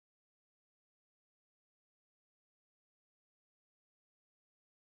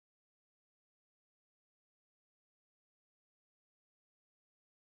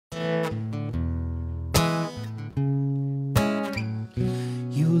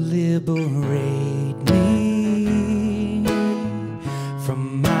liberate me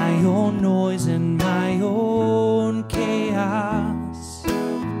from my own noise and my own chaos,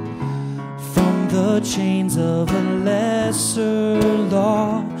 from the chains of a lesser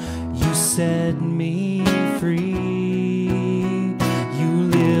law. You set me free. You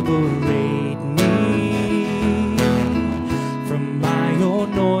liberate me from my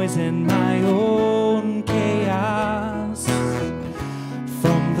own noise and my own chaos,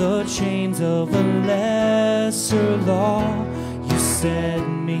 from the chains of a lesser law. You set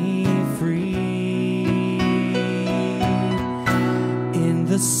me free. In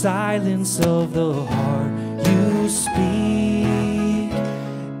the silence of the heart you speak.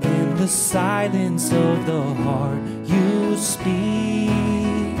 In the silence of the heart you speak.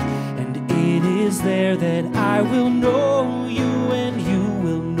 And it is there that I will know you and you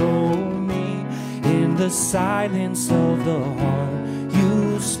will know me. In the silence of the heart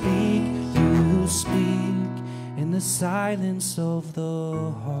you speak, you speak. In the silence of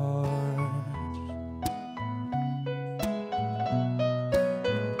the heart.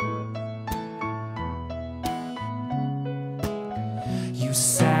 You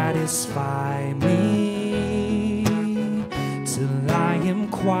satisfy me till I am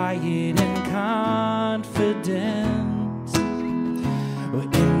quiet and confident.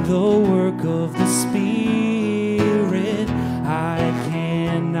 In the work of the Spirit I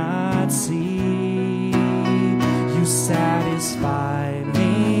cannot see. You satisfy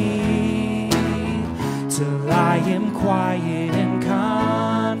me till I am quiet and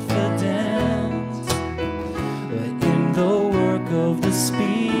confident. In the work of the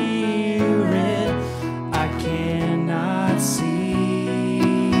Spirit I cannot see.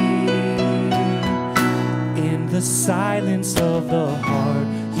 In the silence of the heart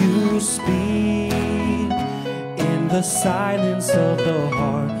you speak. In the silence of the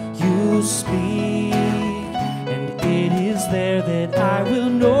heart you speak. And it is there that I will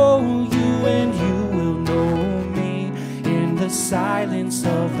know you and you will know me. In the silence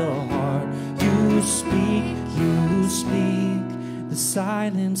of the heart you speak, you speak. The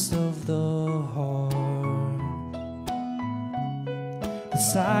silence of the heart. The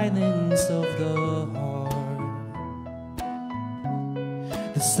silence of the heart.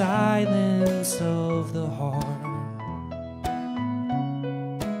 The silence of the heart.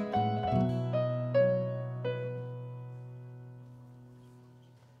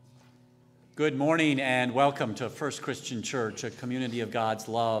 Good morning and welcome to First Christian Church, a community of God's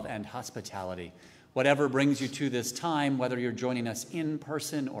love and hospitality. Whatever brings you to this time, whether you're joining us in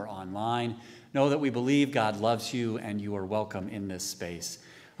person or online, know that we believe God loves you and you are welcome in this space.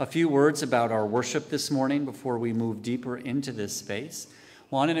 A few words about our worship this morning before we move deeper into this space.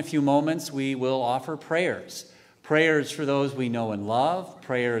 One, in a few moments, we will offer prayers. Prayers for those we know and love,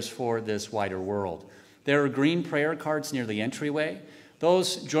 prayers for this wider world. There are green prayer cards near the entryway.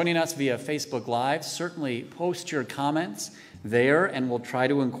 Those joining us via Facebook Live, certainly post your comments there, and we'll try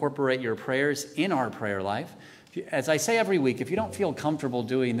to incorporate your prayers in our prayer life. As I say every week, if you don't feel comfortable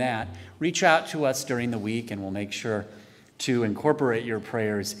doing that, reach out to us during the week, and we'll make sure to incorporate your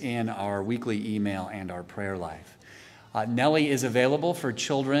prayers in our weekly email and our prayer life. Nellie is available for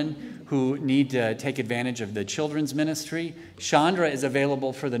children who need to take advantage of the children's ministry. Chandra is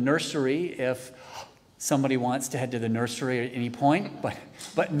available for the nursery if somebody wants to head to the nursery at any point,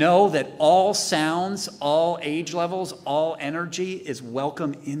 but know that all sounds, all age levels, all energy is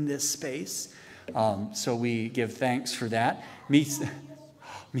welcome in this space. So we give thanks for that.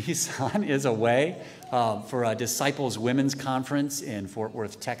 Misan is away for a Disciples Women's Conference in Fort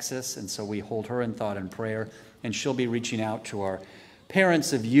Worth, Texas, and so we hold her in thought and prayer, and she'll be reaching out to our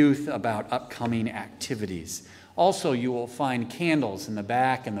parents of youth about upcoming activities. Also, you will find candles in the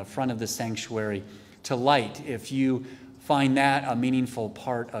back and the front of the sanctuary to light if you find that a meaningful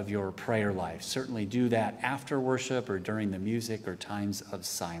part of your prayer life. Certainly do that after worship or during the music or times of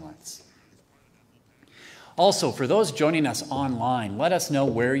silence. Also, for those joining us online, let us know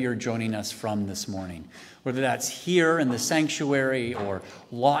where you're joining us from this morning, whether that's here in the sanctuary or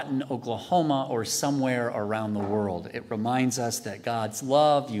Lawton, Oklahoma, or somewhere around the world. It reminds us that God's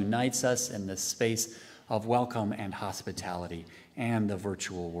love unites us in this space of welcome and hospitality and the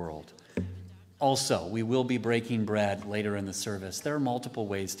virtual world. Also, we will be breaking bread later in the service. There are multiple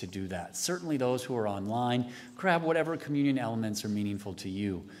ways to do that. Certainly those who are online, grab whatever communion elements are meaningful to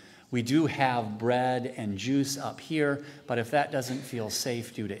you. We do have bread and juice up here, but if that doesn't feel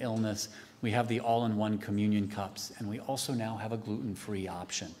safe due to illness, we have the all-in-one communion cups, and we also now have a gluten-free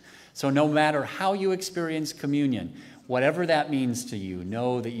option. So no matter how you experience communion, whatever that means to you,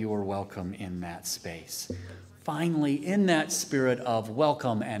 know that you are welcome in that space. Finally, in that spirit of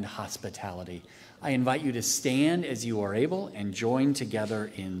welcome and hospitality, I invite you to stand as you are able and join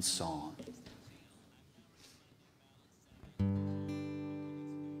together in song.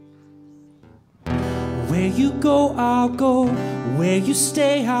 Where you go, I'll go. Where you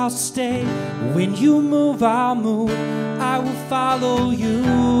stay, I'll stay. When you move, I'll move. I will follow you.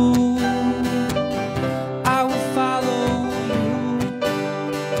 I will follow you.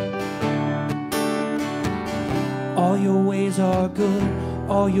 All your ways are good.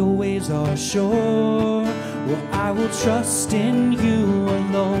 All your ways are sure. Well, I will trust in you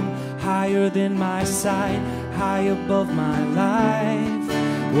alone. Higher than my sight, high above my life.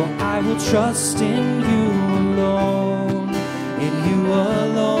 Well, I will trust in you alone, in you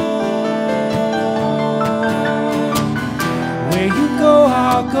alone. Where you go,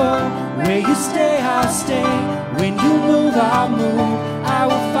 I'll go. Where you stay, I'll stay. When you move, I'll move. I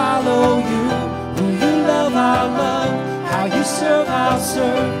will follow you. Who you love, I'll love. How you serve, I'll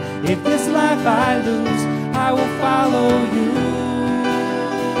serve. If this life I lose, I will follow you.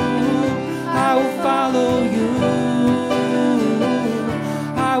 I will follow you.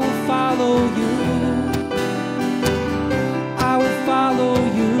 I will follow you. I will follow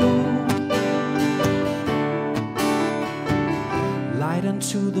you. Light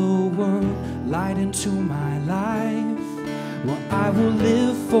unto the world, light into my life. Well, I will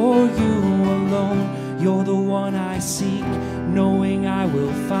live for you alone. You're the one I seek, knowing I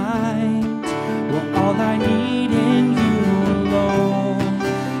will find. Well, all I need in you alone,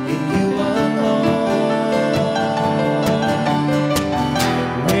 in you alone.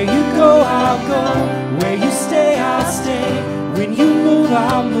 Where you go, I'll go. Where you stay, I'll stay. When you move,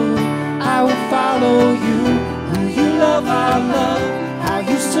 I'll move. I will follow you. Who you love, I'll love. How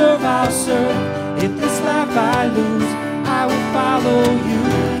you serve, I'll serve. If this life I lose, I will follow you.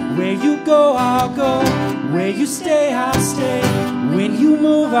 Where you go, I'll go. Where you stay, I'll stay. When you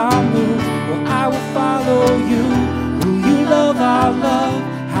move, I'll move. Well, I will follow you. Who you love, I'll love.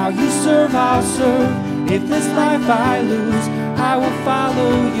 How you serve, I'll serve. If this life I lose, I will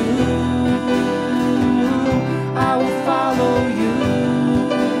follow you. I will follow you.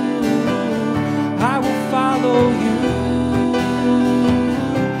 I will follow you.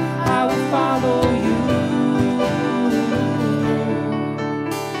 I will follow you.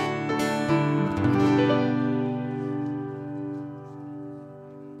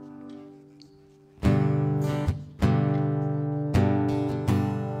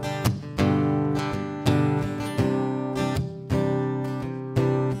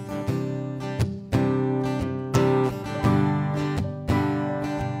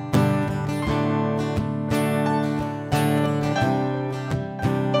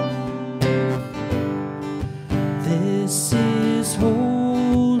 This is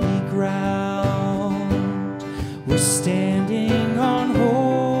holy ground. We're standing on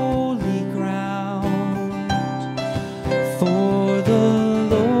holy ground. For the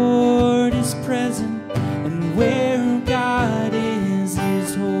Lord is present, and where God is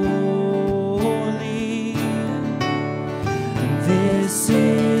holy. This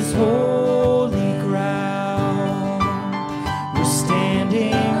is holy ground. We're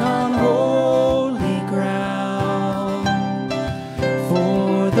standing on holy ground.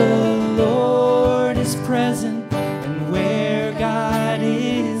 For the Lord is present, and where God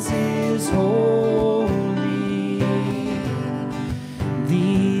is holy.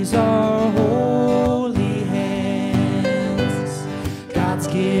 These are holy hands. God's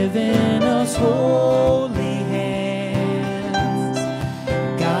given us holy hands.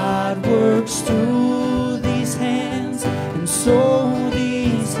 God works through these hands, and so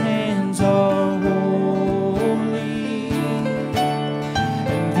these hands are holy.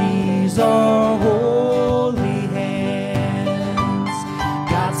 These are holy hands.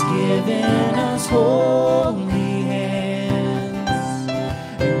 God's given us holy hands.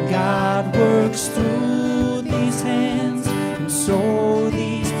 And God works through these hands, and so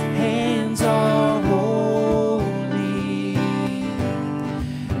these hands are holy.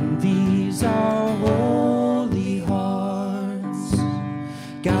 And these are holy hearts.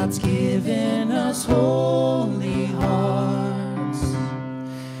 God's given us holy hearts.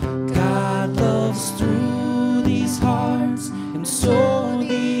 God loves through these hearts, and so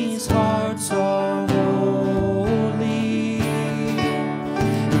these hearts are holy.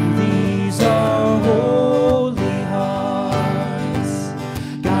 And these are holy hearts.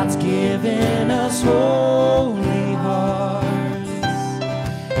 God's given us holy hearts.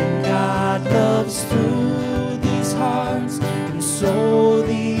 And God loves through these hearts, and so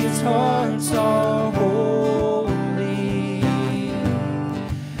these hearts are holy.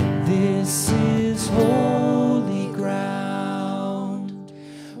 This is holy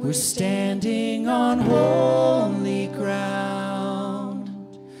We're standing on holy ground,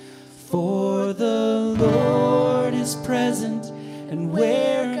 for the Lord is present, and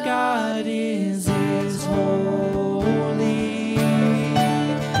where God is holy.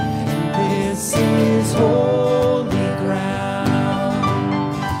 And this is holy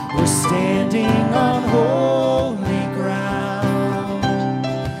ground. We're standing on holy ground,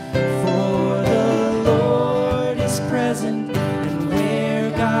 for the Lord is present, and where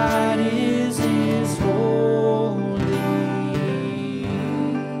God is holy.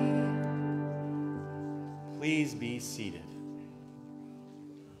 Please be seated.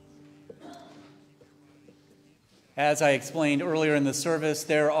 As I explained earlier in the service,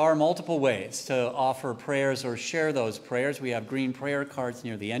 there are multiple ways to offer prayers or share those prayers. We have green prayer cards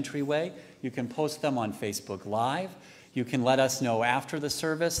near the entryway. You can post them on Facebook Live. You can let us know after the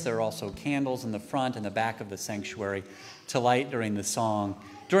service. There are also candles in the front and the back of the sanctuary to light during the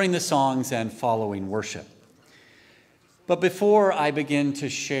songs and following worship. But before I begin to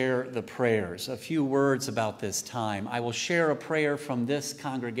share the prayers, a few words about this time. I will share a prayer from this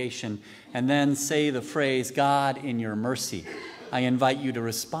congregation and then say the phrase, God, in your mercy. I invite you to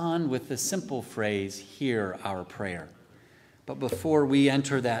respond with the simple phrase, hear our prayer. But before we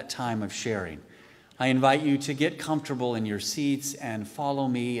enter that time of sharing, I invite you to get comfortable in your seats and follow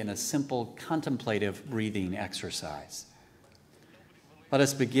me in a simple contemplative breathing exercise. Let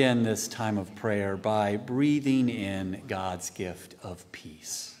us begin this time of prayer by breathing in God's gift of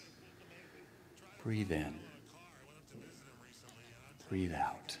peace. Breathe in. Breathe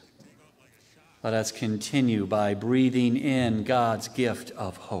out. Let us continue by breathing in God's gift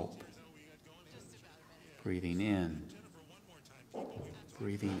of hope. Breathing in.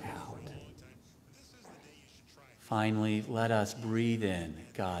 Breathing out. Finally, let us breathe in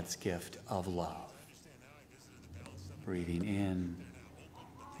God's gift of love. Breathing in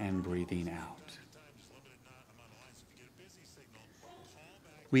and breathing out.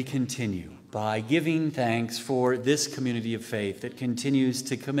 We continue by giving thanks for this community of faith that continues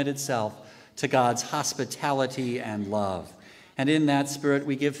to commit itself to God's hospitality and love. And in that spirit,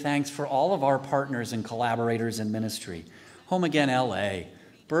 we give thanks for all of our partners and collaborators in ministry. Home Again LA,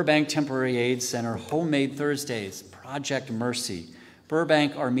 Burbank Temporary Aid Center, Homemade Thursdays, Project Mercy,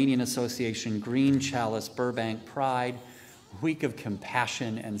 Burbank Armenian Association, Green Chalice, Burbank Pride, Week of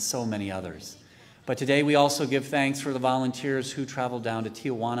Compassion, and so many others. But today we also give thanks for the volunteers who traveled down to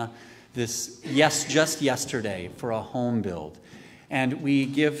Tijuana just yesterday for a home build. And we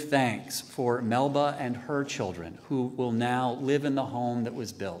give thanks for Melba and her children who will now live in the home that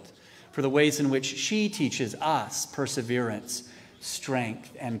was built, for the ways in which she teaches us perseverance,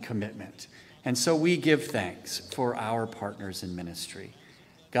 strength, and commitment. And so we give thanks for our partners in ministry.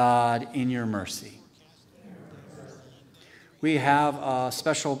 God, in your mercy. We have a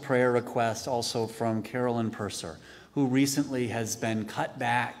special prayer request also from Carolyn Purser, who recently has been cut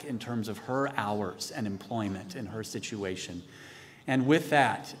back in terms of her hours and employment in her situation. And with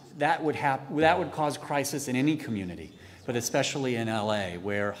that would cause crisis in any community, but especially in LA,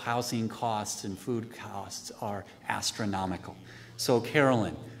 where housing costs and food costs are astronomical. So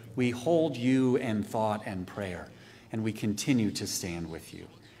Carolyn, we hold you in thought and prayer, and we continue to stand with you.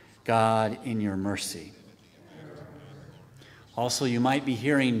 God, in your mercy. Also, you might be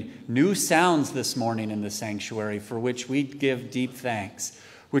hearing new sounds this morning in the sanctuary, for which we give deep thanks,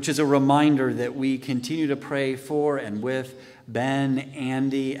 which is a reminder that we continue to pray for and with Ben,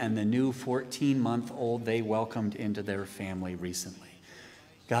 Andy, and the new 14-month-old they welcomed into their family recently.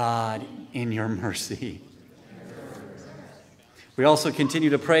 God, in your mercy. We also continue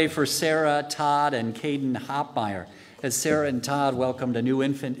to pray for Sarah, Todd, and Caden Hopmeyer as Sarah and Todd welcomed a new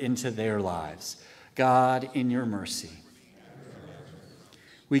infant into their lives. God, in your mercy.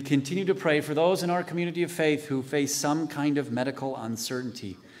 We continue to pray for those in our community of faith who face some kind of medical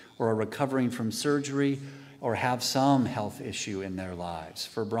uncertainty or are recovering from surgery or have some health issue in their lives.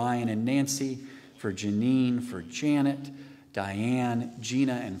 For Brian and Nancy, for Janine, for Janet, Diane,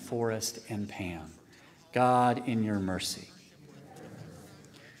 Gina and Forrest, and Pam. God, in your mercy.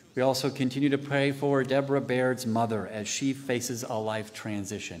 We also continue to pray for Deborah Baird's mother as she faces a life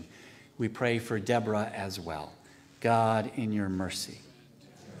transition. We pray for Deborah as well. God, in your mercy.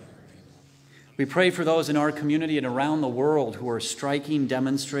 We pray for those in our community and around the world who are striking,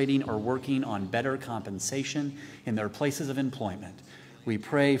 demonstrating, or working on better compensation in their places of employment. We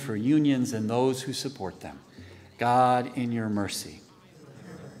pray for unions and those who support them. God, in your mercy.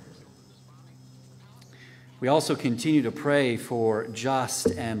 We also continue to pray for just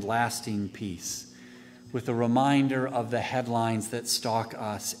and lasting peace, with a reminder of the headlines that stalk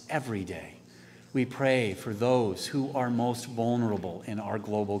us every day. We pray for those who are most vulnerable in our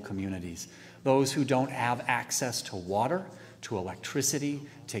global communities, those who don't have access to water, to electricity,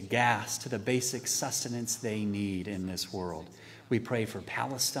 to gas, to the basic sustenance they need in this world. We pray for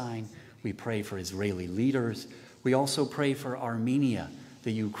Palestine. We pray for Israeli leaders. We also pray for Armenia,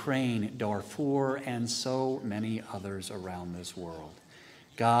 the Ukraine, Darfur, and so many others around this world.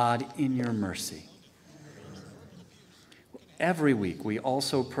 God, in your mercy. Every week, we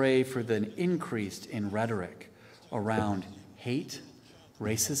also pray for the increase in rhetoric around hate,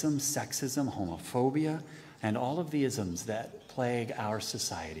 racism, sexism, homophobia, and all of the isms that plague our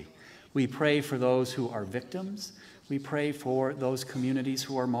society. We pray for those who are victims. We pray for those communities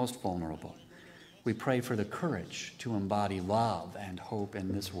who are most vulnerable. We pray for the courage to embody love and hope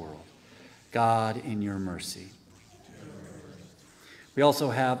in this world. God, in your mercy. We also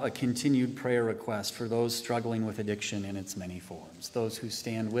have a continued prayer request for those struggling with addiction in its many forms, those who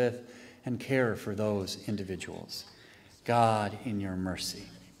stand with and care for those individuals. God, in your mercy.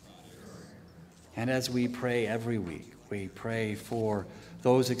 And as we pray every week, we pray for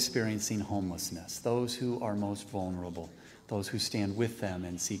those experiencing homelessness, those who are most vulnerable, those who stand with them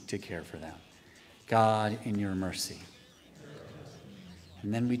and seek to care for them. God, in your mercy.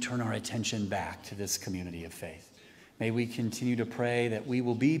 And then we turn our attention back to this community of faith. May we continue to pray that we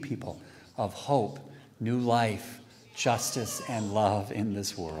will be people of hope, new life, justice, and love in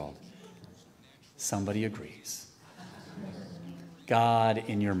this world. Somebody agrees. God,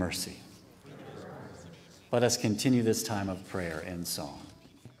 in your mercy. Let us continue this time of prayer and song.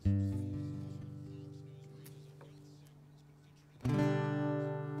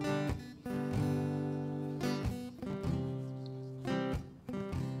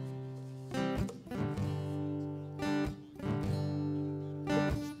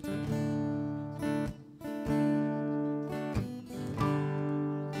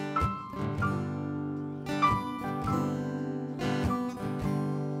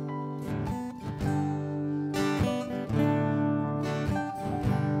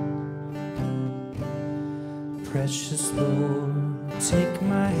 Precious Lord, take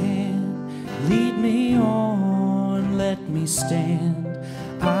my hand, lead me on, let me stand.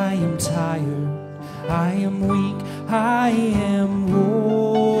 I am tired, I am weak, I am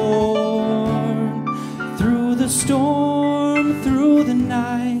worn. Through the storm, through the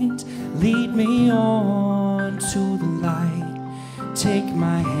night, lead me on to the light. Take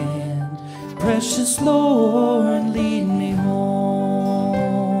my hand, precious Lord, lead me home.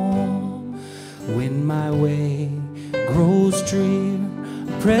 When my way grows drear,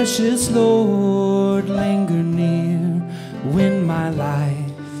 precious Lord, linger near. When my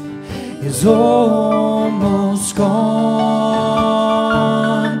life is almost gone,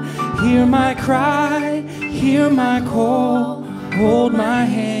 hear my cry, hear my call, hold my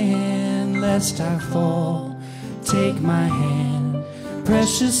hand lest I fall. Take my hand,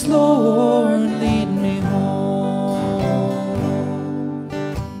 precious Lord, lead me home.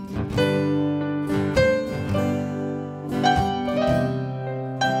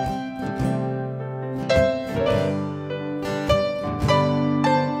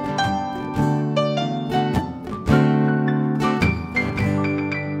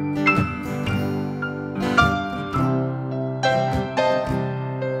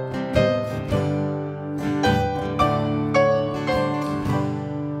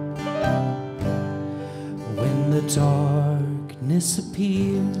 Darkness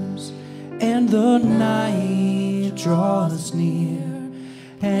appears and the night draws near,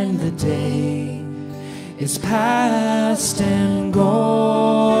 and the day is past and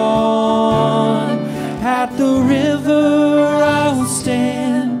gone. At the river I'll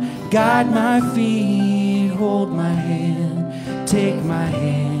stand, guide my feet, hold my hand, take my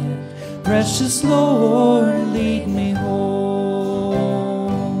hand, precious Lord, lead me home.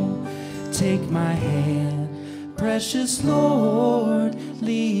 Take my hand, precious Lord,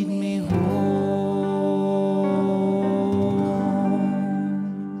 lead me home.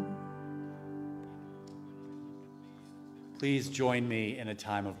 Please join me in a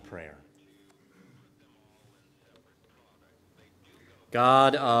time of prayer.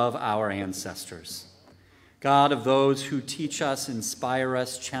 God of our ancestors, God of those who teach us, inspire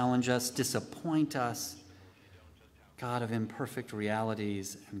us, challenge us, disappoint us, God of imperfect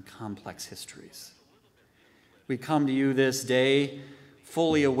realities and complex histories. We come to you this day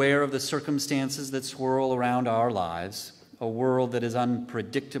fully aware of the circumstances that swirl around our lives, a world that is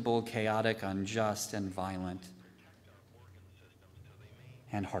unpredictable, chaotic, unjust, and violent,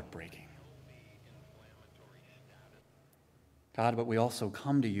 and heartbreaking. God, but we also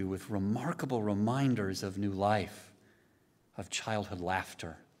come to you with remarkable reminders of new life, of childhood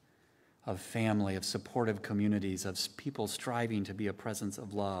laughter, of family, of supportive communities, of people striving to be a presence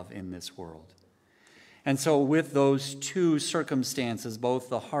of love in this world. And so with those two circumstances, both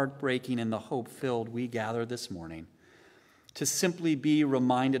the heartbreaking and the hope-filled, we gather this morning to simply be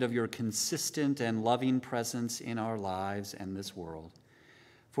reminded of your consistent and loving presence in our lives and this world.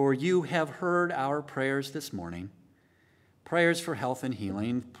 For you have heard our prayers this morning, prayers for health and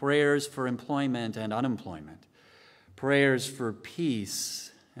healing, prayers for employment and unemployment, prayers for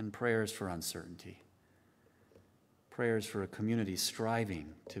peace and prayers for uncertainty, prayers for a community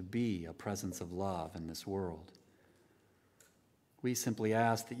striving to be a presence of love in this world. We simply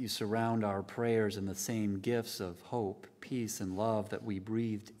ask that you surround our prayers in the same gifts of hope, peace, and love that we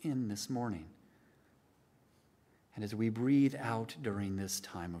breathed in this morning. And as we breathe out during this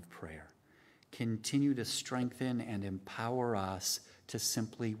time of prayer, continue to strengthen and empower us to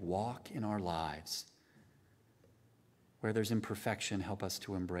simply walk in our lives. Where there's imperfection, help us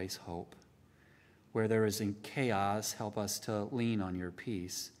to embrace hope. Where there is chaos, help us to lean on your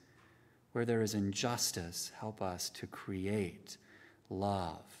peace. Where there is injustice, help us to create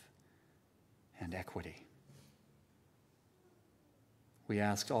love and equity. We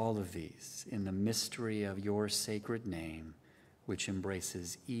ask all of these in the mystery of your sacred name, which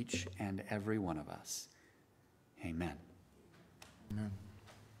embraces each and every one of us. Amen. Amen.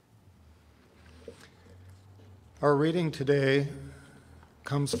 Our reading today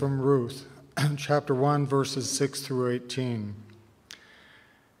comes from Ruth, chapter 1, verses 6 through 18.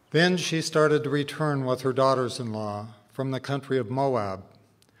 Then she started to return with her daughters-in-law from the country of Moab,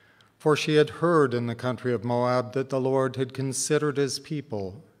 for she had heard in the country of Moab that the Lord had considered his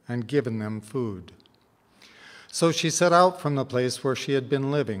people and given them food. So she set out from the place where she had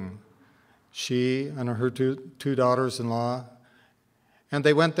been living, she and her two daughters-in-law, and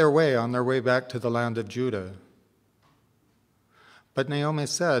they went their way on their way back to the land of Judah. But Naomi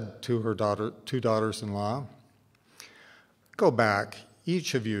said to her two daughters-in-law, "Go back,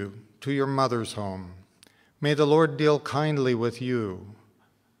 each of you, to your mother's home. May the Lord deal kindly with you,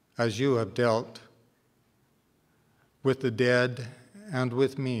 as you have dealt with the dead and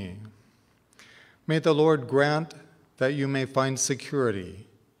with me. May the Lord grant that you may find security,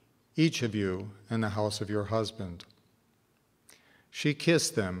 each of you, in the house of your husband." She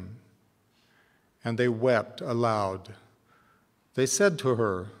kissed them, and they wept aloud. They said to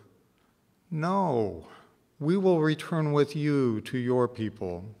her, "No, we will return with you to your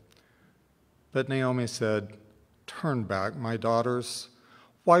people." But Naomi said, "Turn back, my daughters.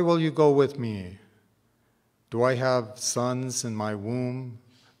 Why will you go with me? Do I have sons in my womb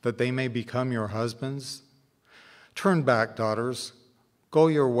that they may become your husbands? Turn back, daughters. Go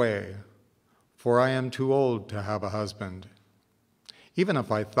your way, for I am too old to have a husband. Even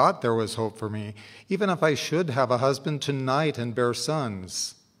if I thought there was hope for me, even if I should have a husband tonight and bear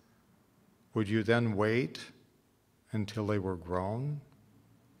sons, would you then wait until they were grown?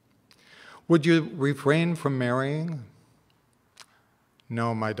 Would you refrain from marrying?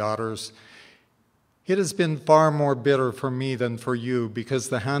 No, my daughters, it has been far more bitter for me than for you, because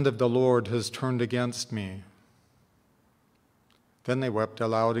the hand of the Lord has turned against me." Then they wept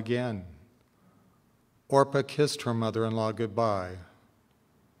aloud again. Orpah kissed her mother-in-law goodbye,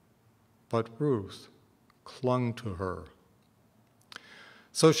 but Ruth clung to her.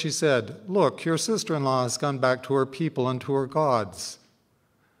 So she said, "Look, your sister-in-law has gone back to her people and to her gods.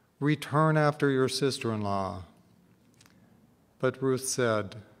 Return after your sister-in-law." But Ruth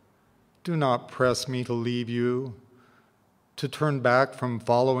said, "Do not press me to leave you, to turn back from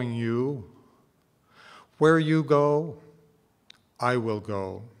following you. Where you go, I will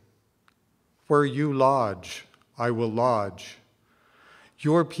go. Where you lodge, I will lodge.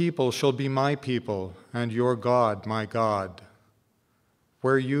 Your people shall be my people, and your God my God.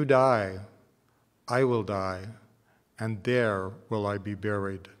 Where you die, I will die, and there will I be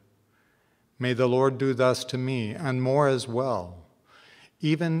buried. May the Lord do thus to me, and more as well,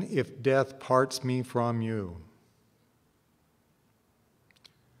 even if death parts me from you."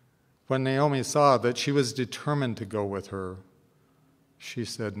 When Naomi saw that she was determined to go with her, she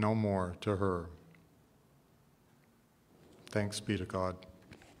said no more to her. Thanks be to God.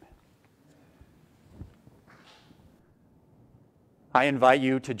 I invite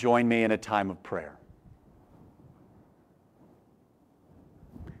you to join me in a time of prayer.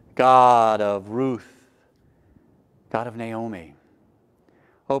 God of Ruth, God of Naomi,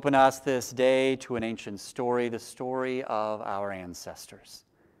 open us this day to an ancient story, the story of our ancestors.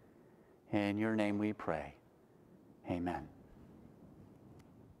 In your name we pray. Amen.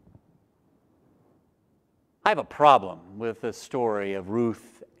 I have a problem with the story of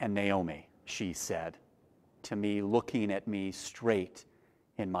Ruth and Naomi, she said to me, looking at me straight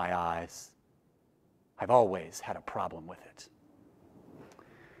in my eyes. I've always had a problem with it.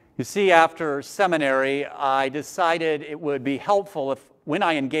 You see, after seminary, I decided it would be helpful if, when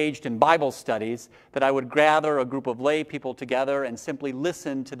I engaged in Bible studies, that I would gather a group of lay people together and simply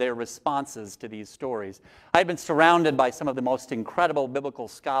listen to their responses to these stories. I'd been surrounded by some of the most incredible biblical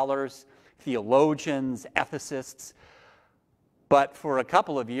scholars, theologians, ethicists, but for a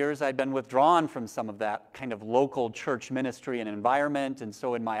couple of years, I'd been withdrawn from some of that kind of local church ministry and environment, and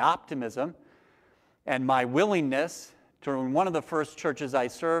so in my optimism and my willingness, during one of the first churches I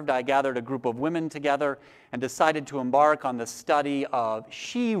served, I gathered a group of women together and decided to embark on the study of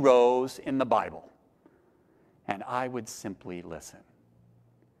she-ros in the Bible. And I would simply listen.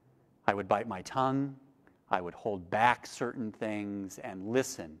 I would bite my tongue, I would hold back certain things and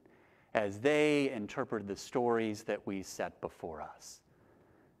listen as they interpreted the stories that we set before us.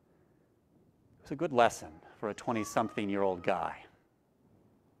 It was a good lesson for a 20-something-year-old guy.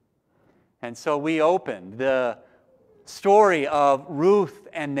 And so we opened the story of Ruth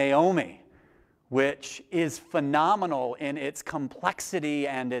and Naomi, which is phenomenal in its complexity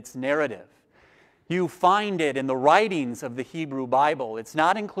and its narrative. You find it in the writings of the Hebrew Bible. It's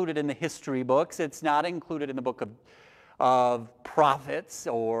not included in the history books. It's not included in the book of prophets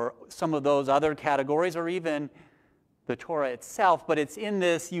or some of those other categories, or even the Torah itself, but it's in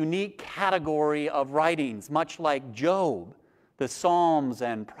this unique category of writings, much like Job, the Psalms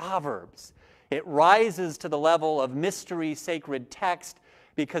and Proverbs. It rises to the level of mystery sacred text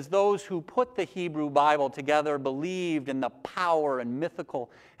because those who put the Hebrew Bible together believed in the power and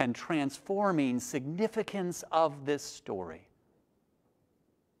mythical and transforming significance of this story.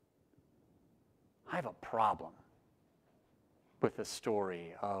 I have a problem with the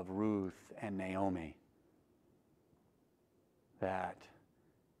story of Ruth and Naomi. That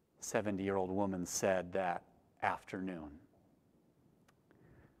 70-year-old woman said that afternoon.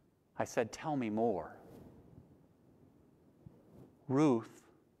 I said, tell me more. Ruth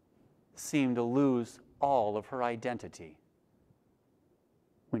seemed to lose all of her identity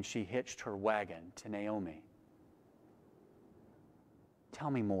when she hitched her wagon to Naomi.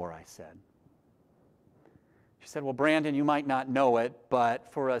 Tell me more, I said. She said, well, Brandon, you might not know it,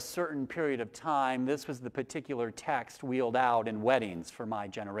 but for a certain period of time, this was the particular text wheeled out in weddings for my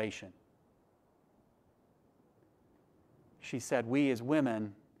generation. She said, we as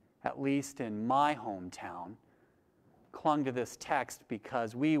women, at least in my hometown, clung to this text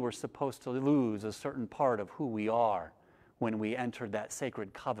because we were supposed to lose a certain part of who we are when we entered that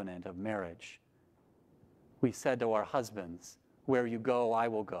sacred covenant of marriage. We said to our husbands, where you go, I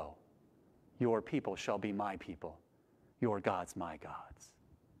will go. Your people shall be my people. Your gods, my gods.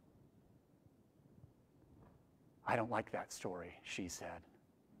 I don't like that story, she said.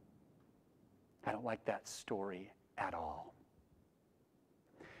 I don't like that story at all.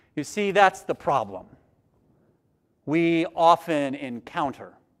 You see, that's the problem we often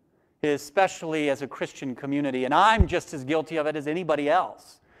encounter, especially as a Christian community, and I'm just as guilty of it as anybody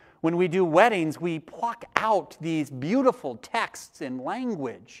else. When we do weddings, we pluck out these beautiful texts in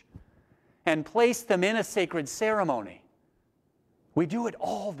language and place them in a sacred ceremony. We do it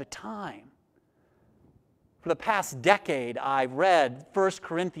all the time. For the past decade, I've read 1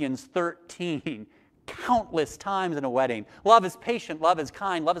 Corinthians 13 countless times in a wedding. Love is patient, love is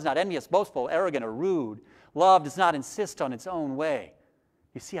kind, love is not envious, boastful, arrogant, or rude. Love does not insist on its own way.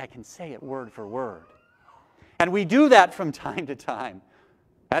 You see, I can say it word for word. And we do that from time to time.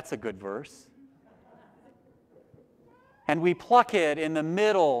 That's a good verse. And we pluck it in the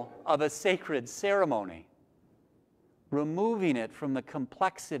middle of a sacred ceremony, removing it from the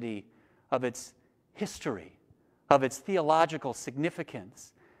complexity of its history, of its theological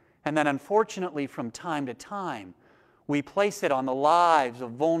significance. And then, unfortunately, from time to time, we place it on the lives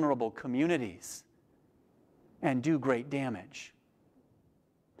of vulnerable communities and do great damage.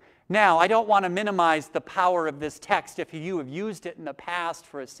 Now, I don't want to minimize the power of this text if you have used it in the past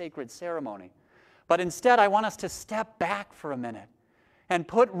for a sacred ceremony. But instead, I want us to step back for a minute and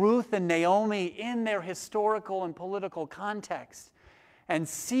put Ruth and Naomi in their historical and political context and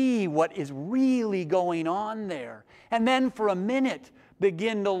see what is really going on there. And then for a minute,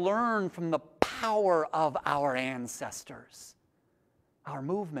 begin to learn from the power of our ancestors, our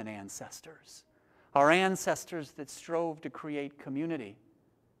movement ancestors, our ancestors that strove to create community.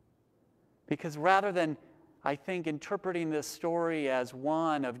 Because rather than, I think, interpreting this story as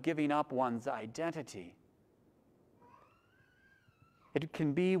one of giving up one's identity, it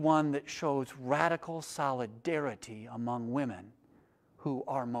can be one that shows radical solidarity among women who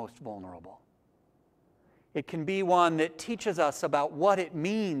are most vulnerable. It can be one that teaches us about what it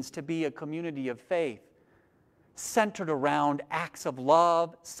means to be a community of faith, centered around acts of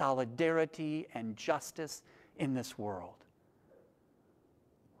love, solidarity, and justice in this world.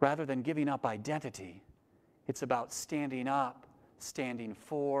 Rather than giving up identity, it's about standing up, standing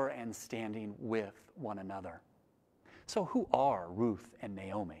for, and standing with one another. So who are Ruth and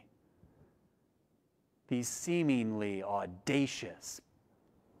Naomi? These seemingly audacious,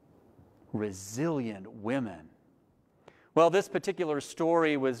 resilient women. Well, this particular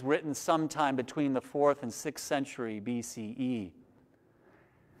story was written sometime between the 4th and 6th century BCE.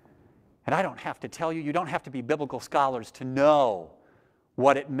 And I don't have to tell you, you don't have to be biblical scholars to know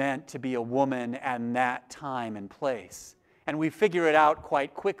what it meant to be a woman at that time and place. And we figure it out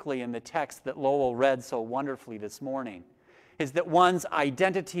quite quickly in the text that Lowell read so wonderfully this morning, is that one's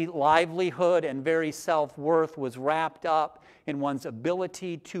identity, livelihood, and very self-worth was wrapped up in one's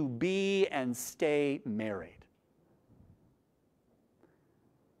ability to be and stay married.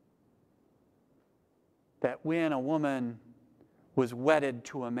 That when a woman was wedded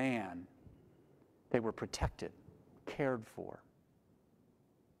to a man, they were protected, cared for.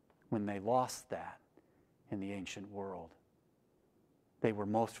 When they lost that in the ancient world, they were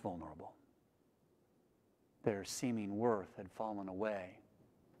most vulnerable. Their seeming worth had fallen away.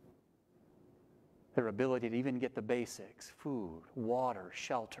 Their ability to even get the basics, food, water,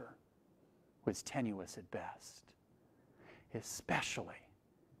 shelter, was tenuous at best. Especially,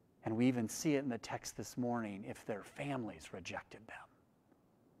 and we even see it in the text this morning, if their families rejected them.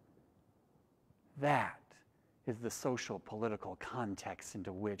 That is the social political context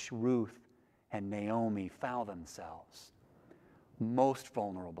into which Ruth and Naomi found themselves. Most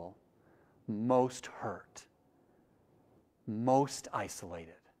vulnerable, most hurt, most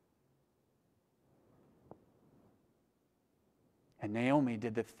isolated. And Naomi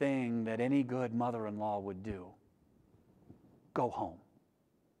did the thing that any good mother-in-law would do. Go home.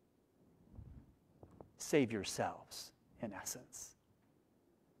 Save yourselves, in essence.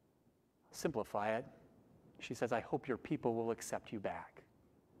 Simplify it. She says, I hope your people will accept you back,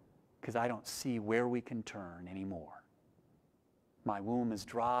 because I don't see where we can turn anymore. My womb is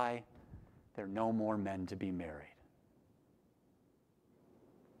dry. There are no more men to be married.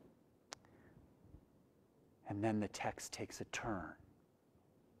 And then the text takes a turn.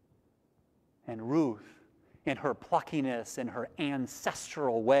 And Ruth, in her pluckiness, in her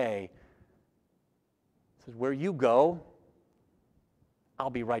ancestral way, says, where you go,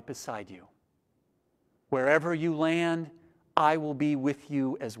 I'll be right beside you. Wherever you land, I will be with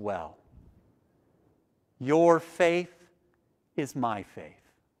you as well. Your faith is my faith.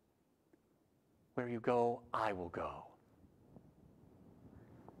 Where you go, I will go.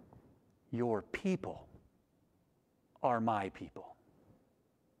 Your people are my people.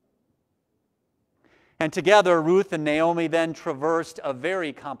 And together, Ruth and Naomi then traversed a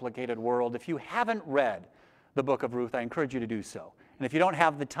very complicated world. If you haven't read the book of Ruth, I encourage you to do so. And if you don't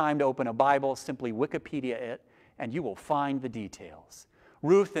have the time to open a Bible, simply Wikipedia it, and you will find the details.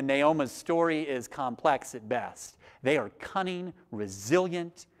 Ruth and Naomi's story is complex at best. They are cunning,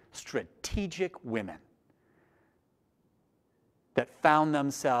 resilient, strategic women that found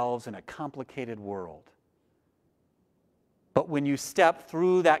themselves in a complicated world. But when you step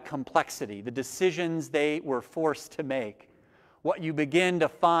through that complexity, the decisions they were forced to make, what you begin to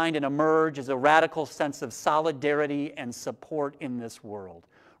find and emerge is a radical sense of solidarity and support in this world.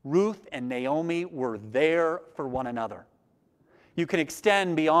 Ruth and Naomi were there for one another. You can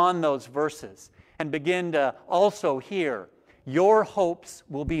extend beyond those verses and begin to also hear, your hopes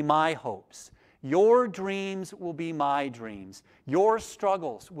will be my hopes. Your dreams will be my dreams. Your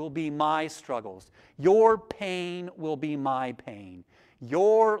struggles will be my struggles. Your pain will be my pain.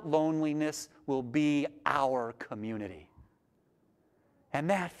 Your loneliness will be our community. And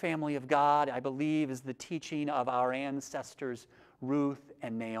that family of God, I believe, is the teaching of our ancestors, Ruth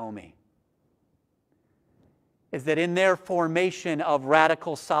and Naomi. Is that in their formation of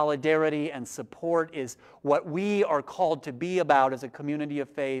radical solidarity and support is what we are called to be about as a community of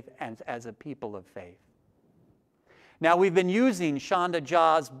faith and as a people of faith. Now, we've been using Shonda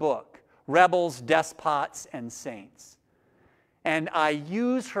Jha's book, Rebels, Despots, and Saints. And I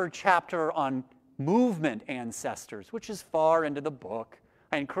use her chapter on movement ancestors, which is far into the book.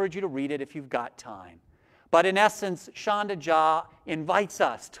 I encourage you to read it if you've got time. But in essence, Shonda Jha invites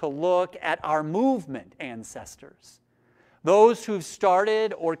us to look at our movement ancestors, those who've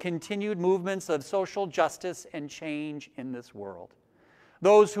started or continued movements of social justice and change in this world,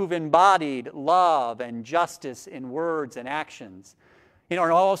 those who've embodied love and justice in words and actions. In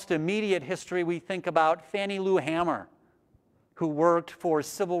our almost immediate history, we think about Fannie Lou Hamer, who worked for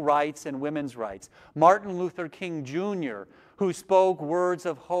civil rights and women's rights. Martin Luther King Jr., who spoke words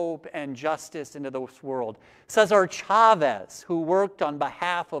of hope and justice into this world. Cesar Chavez, who worked on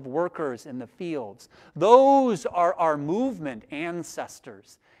behalf of workers in the fields. Those are our movement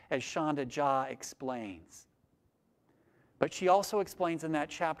ancestors, as Shonda Jha explains. But she also explains in that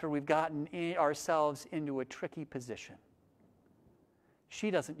chapter we've gotten ourselves into a tricky position.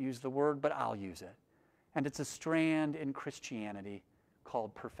 She doesn't use the word, but I'll use it. And it's a strand in Christianity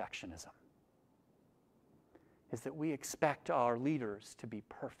called perfectionism. Is that we expect our leaders to be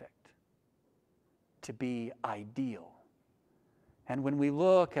perfect, to be ideal. And when we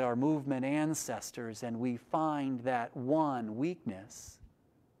look at our movement ancestors and we find that one weakness,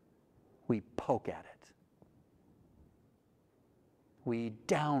 we poke at it. We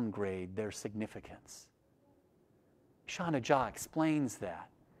downgrade their significance. Shonda Jha explains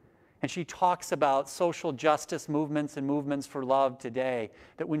that. And she talks about social justice movements and movements for love today,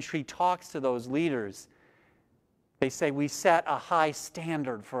 that when she talks to those leaders, they say we set a high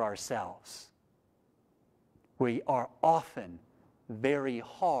standard for ourselves. We are often very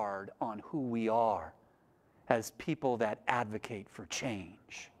hard on who we are as people that advocate for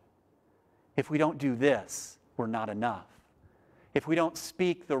change. If we don't do this, we're not enough. If we don't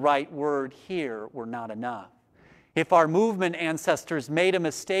speak the right word here, we're not enough. If our movement ancestors made a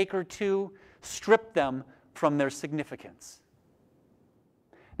mistake or two, strip them from their significance.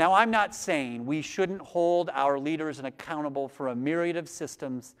 Now, I'm not saying we shouldn't hold our leaders accountable for a myriad of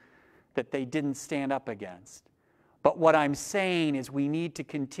systems that they didn't stand up against. But what I'm saying is we need to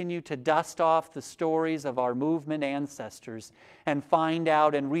continue to dust off the stories of our movement ancestors and find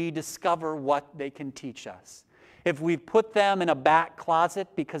out and rediscover what they can teach us. If we've put them in a back closet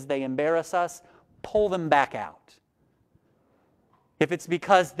because they embarrass us, pull them back out. If it's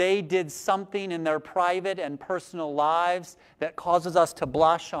because they did something in their private and personal lives that causes us to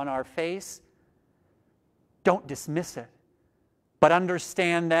blush on our face, don't dismiss it, but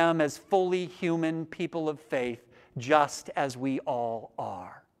understand them as fully human people of faith, just as we all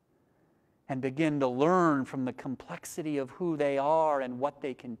are. And begin to learn from the complexity of who they are and what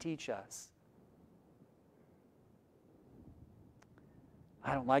they can teach us.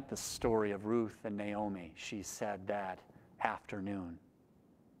 I don't like the story of Ruth and Naomi, she said that afternoon.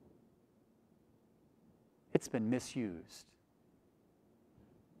 It's been misused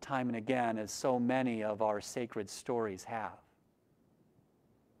time and again, as so many of our sacred stories have.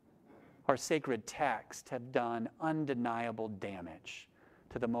 Our sacred texts have done undeniable damage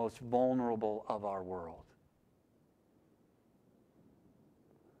to the most vulnerable of our world.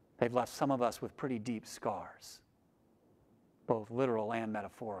 They've left some of us with pretty deep scars, both literal and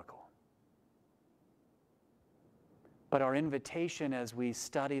metaphorical. But our invitation as we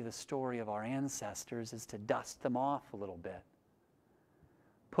study the story of our ancestors is to dust them off a little bit.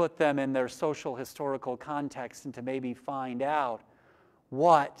 Put them in their social historical context and to maybe find out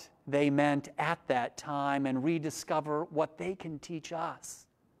what they meant at that time and rediscover what they can teach us.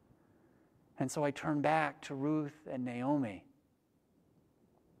 And so I turn back to Ruth and Naomi.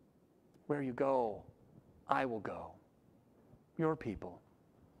 Where you go, I will go. Your people,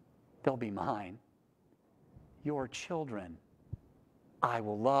 they'll be mine. Your children, I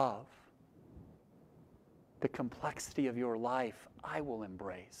will love. The complexity of your life, I will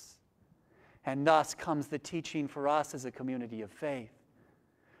embrace. And thus comes the teaching for us as a community of faith.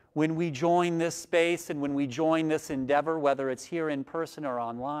 When we join this space and when we join this endeavor, whether it's here in person or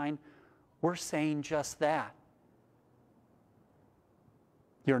online, we're saying just that.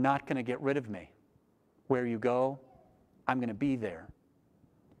 You're not going to get rid of me. Where you go, I'm going to be there.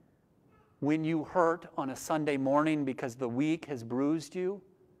 When you hurt on a Sunday morning because the week has bruised you,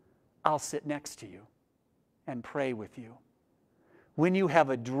 I'll sit next to you and pray with you. When you have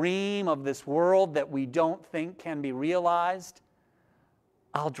a dream of this world that we don't think can be realized,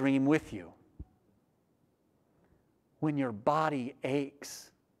 I'll dream with you. When your body aches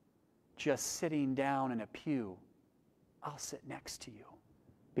just sitting down in a pew, I'll sit next to you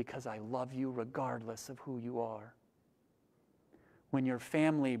because I love you regardless of who you are. When your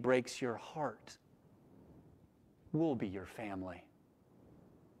family breaks your heart, we'll be your family.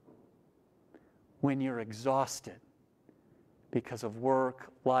 When you're exhausted because of work,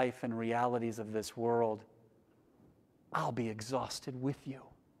 life, and realities of this world, I'll be exhausted with you.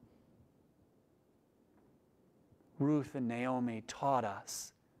 Ruth and Naomi taught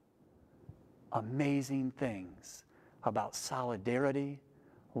us amazing things about solidarity,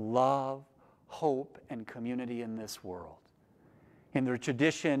 love, hope, and community in this world. In the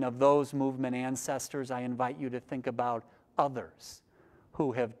tradition of those movement ancestors, I invite you to think about others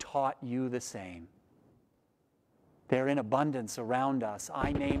who have taught you the same. They're in abundance around us.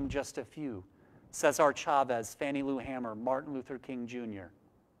 I named just a few: Cesar Chavez, Fannie Lou Hamer, Martin Luther King Jr.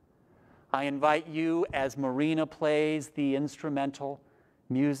 I invite you, as Marina plays the instrumental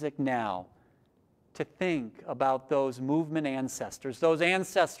music now, to think about those movement ancestors, those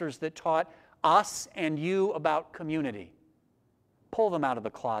ancestors that taught us and you about community. Pull them out of the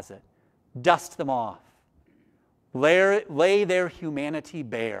closet, dust them off, lay their humanity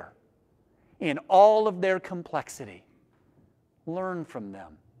bare in all of their complexity. Learn from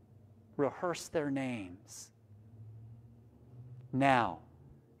them, rehearse their names. Now,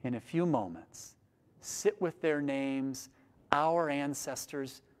 in a few moments, sit with their names, our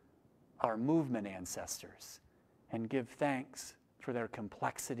ancestors, our movement ancestors, and give thanks for their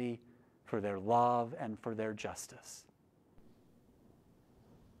complexity, for their love, and for their justice.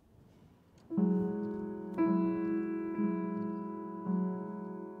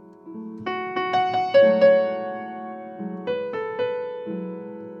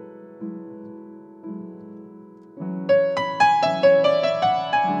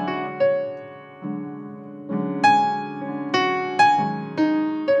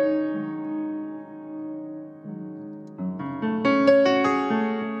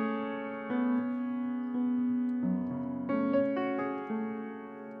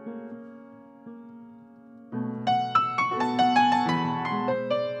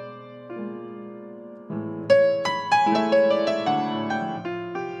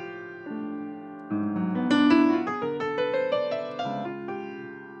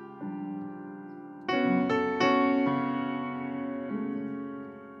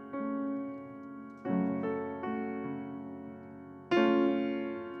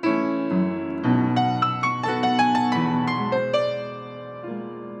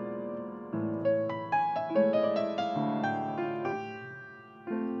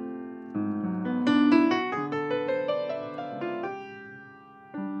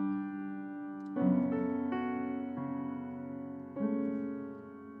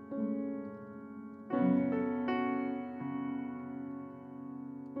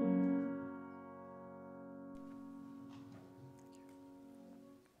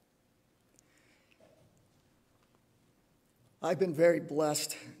 I've been very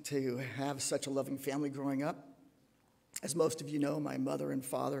blessed to have such a loving family growing up. As most of you know, my mother and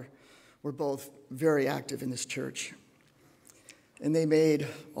father were both very active in this church. And they made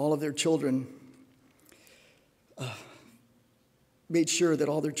all of their children, made sure that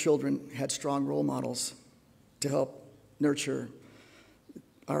all their children had strong role models to help nurture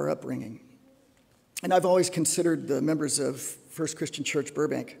our upbringing. And I've always considered the members of First Christian Church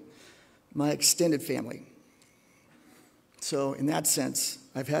Burbank my extended family. So in that sense,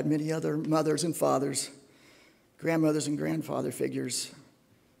 I've had many other mothers and fathers, grandmothers and grandfather figures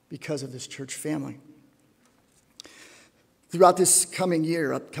because of this church family. Throughout this upcoming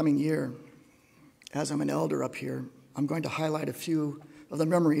year, as I'm an elder up here, I'm going to highlight a few of the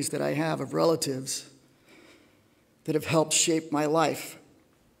memories that I have of relatives that have helped shape my life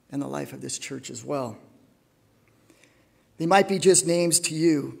and the life of this church as well. They might be just names to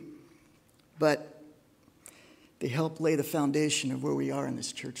you, but they help lay the foundation of where we are in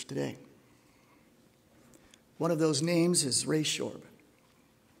this church today. One of those names is Ray Shorb.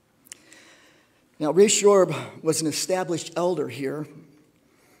 Now, Ray Shorb was an established elder here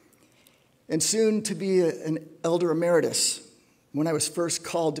and soon to be an elder emeritus. When I was first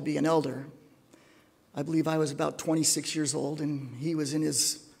called to be an elder, I believe I was about 26 years old and he was in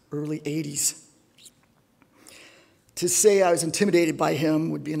his early 80s. To say I was intimidated by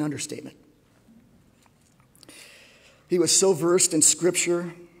him would be an understatement. He was so versed in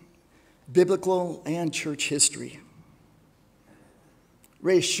scripture, biblical, and church history.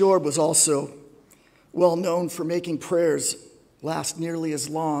 Ray Shorb was also well known for making prayers last nearly as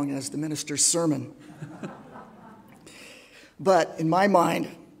long as the minister's sermon. But in my mind,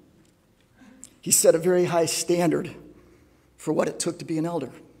 he set a very high standard for what it took to be an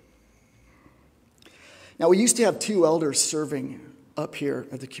elder. Now, we used to have two elders serving up here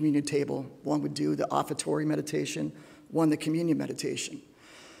at the communion table. One would do the offertory meditation, one the communion meditation.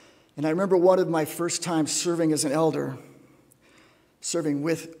 And I remember one of my first times serving as an elder, serving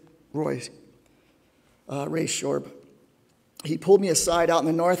with Ray Shorb. He pulled me aside out in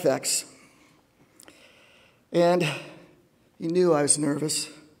the narthex, and he knew I was nervous.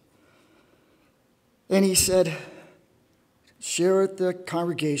 And he said, share with the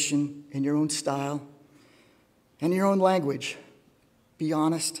congregation in your own style and your own language. Be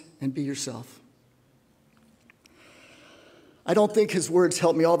honest and be yourself. I don't think his words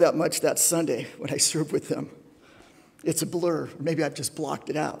helped me all that much that Sunday when I served with him. It's a blur. Maybe I've just blocked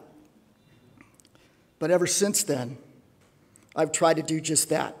it out. But ever since then, I've tried to do just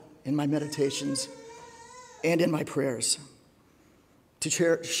that in my meditations and in my prayers, to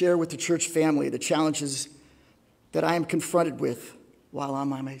share with the church family the challenges that I am confronted with while on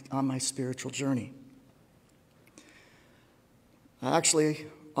my spiritual journey. I actually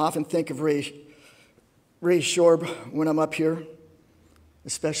often think of Ray Shorb when I'm up here,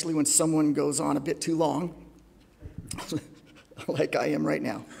 especially when someone goes on a bit too long, like I am right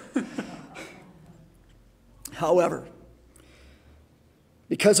now. However,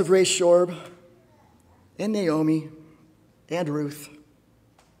 because of Ray Shorb and Naomi and Ruth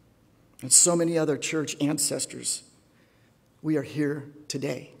and so many other church ancestors, we are here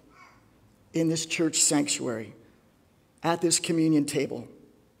today in this church sanctuary at this communion table,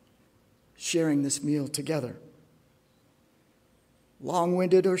 sharing this meal together.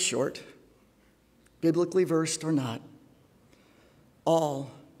 Long-winded or short, biblically versed or not, all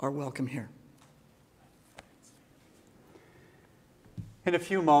are welcome here. In a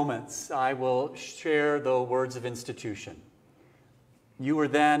few moments, I will share the words of institution. You are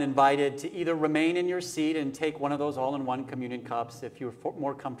then invited to either remain in your seat and take one of those all-in-one communion cups if you're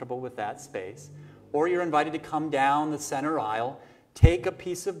more comfortable with that space, or you're invited to come down the center aisle, take a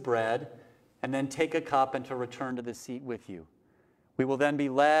piece of bread, and then take a cup and to return to the seat with you. We will then be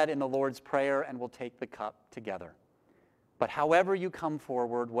led in the Lord's Prayer and we'll take the cup together. But however you come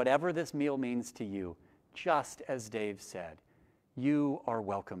forward, whatever this meal means to you, just as Dave said, you are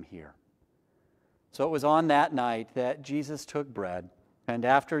welcome here. So it was on that night that Jesus took bread and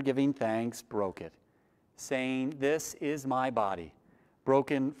after giving thanks, broke it, saying, "This is my body,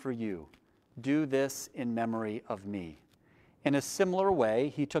 broken for you. Do this in memory of me." In a similar way,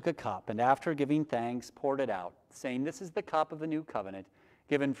 he took a cup and after giving thanks, poured it out, saying, "This is the cup of the new covenant,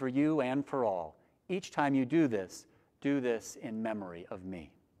 given for you and for all. Each time you do this in memory of me."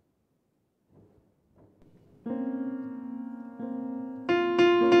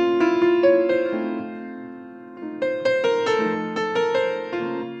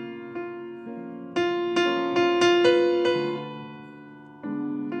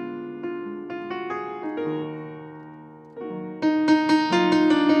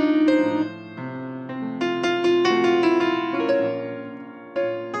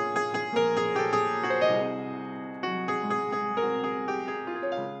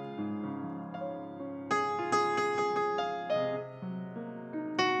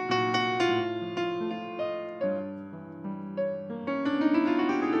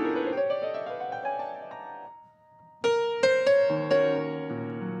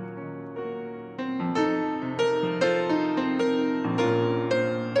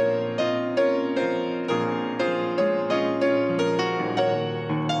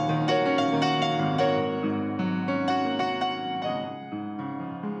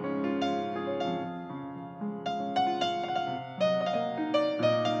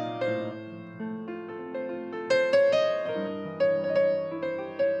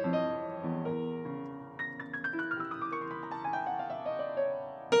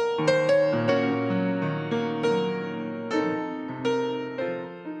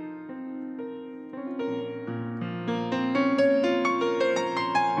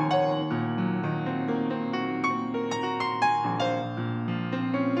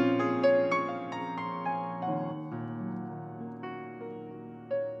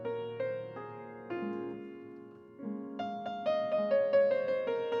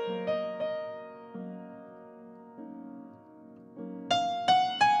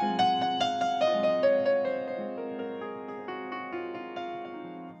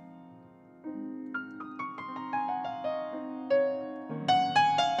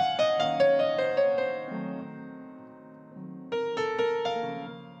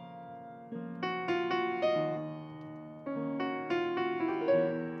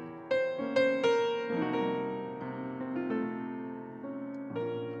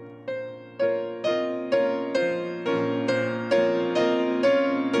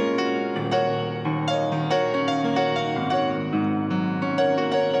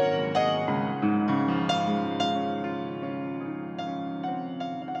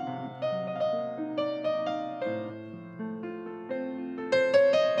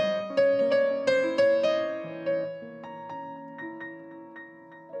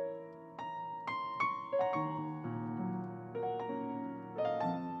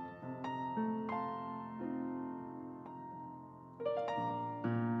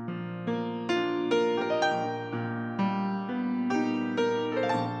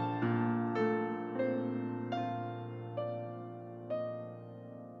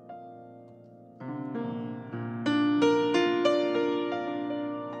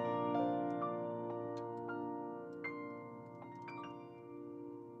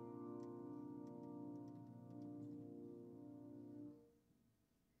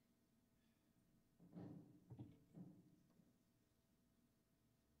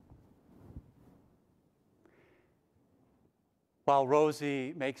 While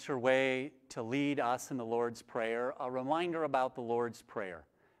Rosie makes her way to lead us in the Lord's Prayer, a reminder about the Lord's Prayer.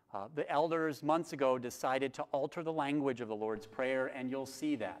 The elders months ago decided to alter the language of the Lord's Prayer, and you'll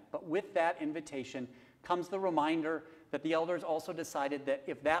see that. But with that invitation comes the reminder that the elders also decided that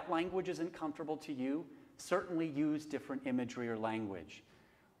if that language isn't comfortable to you, certainly use different imagery or language.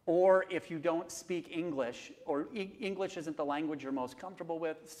 Or if you don't speak English, or English isn't the language you're most comfortable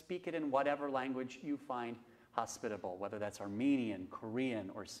with, speak it in whatever language you find hospitable, whether that's Armenian,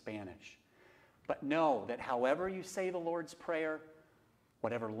 Korean, or Spanish. But know that however you say the Lord's Prayer,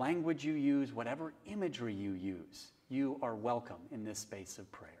 whatever language you use, whatever imagery you use, you are welcome in this space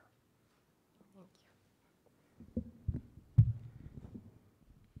of prayer.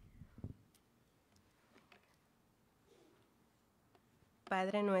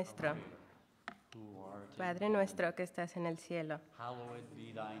 Padre nuestro, que estás en el cielo, Hallowed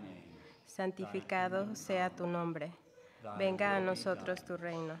be thy name. santificado sea tu nombre. Venga a nosotros tu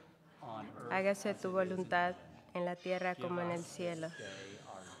reino. Hágase tu voluntad en la tierra como en el cielo.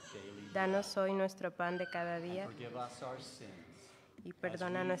 Danos hoy nuestro pan de cada día y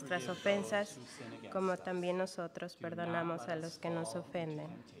perdona nuestras ofensas como también nosotros perdonamos a los que nos ofenden.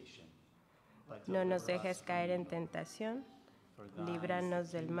 No nos dejes caer en tentación,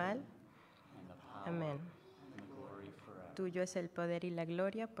 líbranos del mal. Amén. Tuyo es el poder y la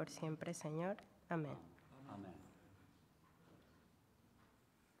gloria por siempre, Señor. Amén. Amen.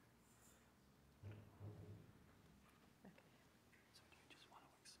 So do you just want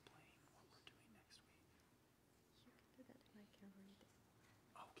to explain what we're doing next week? You can do that like I read it.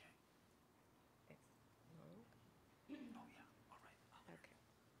 Okay. It's long. Oh, yeah. All right. Okay.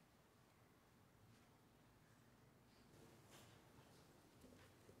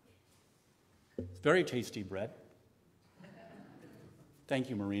 It's very tasty bread. Thank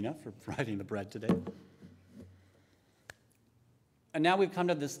you, Marina, for providing the bread today. And now we've come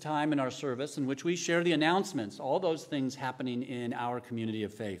to this time in our service in which we share the announcements, all those things happening in our community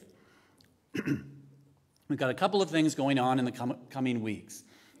of faith. We've got a couple of things going on in the coming weeks.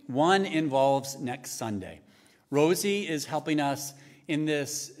 One involves next Sunday. Rosie is helping us in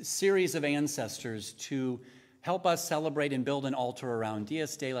this series of ancestors to help us celebrate and build an altar around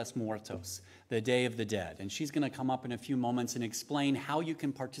Dias de los Muertos, the Day of the Dead. And she's going to come up in a few moments and explain how you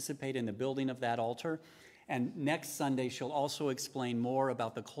can participate in the building of that altar. And next Sunday, she'll also explain more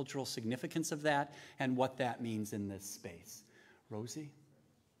about the cultural significance of that and what that means in this space. Rosie?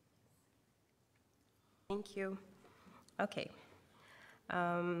 Thank you. Okay.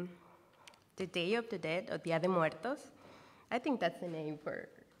 The Day of the Dead, or Dia de Muertos, I think that's the name for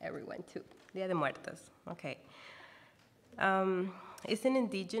everyone too. Dia de Muertos. Okay. It's an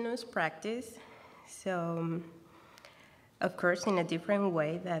indigenous practice, so of course in a different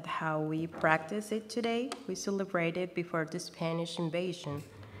way than how we practice it today. We celebrate it before the Spanish invasion.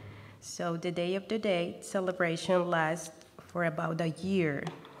 So the Day of the Dead celebration lasts for about a year,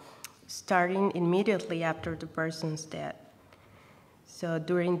 starting immediately after the person's death. So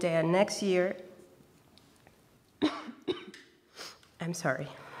during the next year, I'm sorry,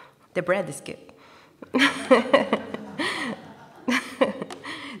 the bread is good.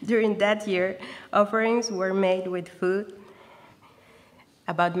 During that year, offerings were made with food.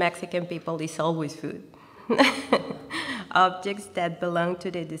 About Mexican people, it's always food. Objects that belong to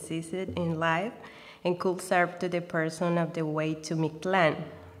the deceased in life and could serve to the person of the way to Mictlán.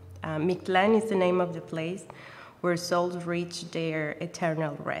 Mictlán is the name of the place where souls reach their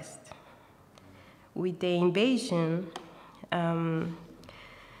eternal rest. With the invasion,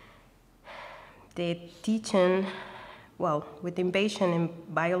 with the invasion and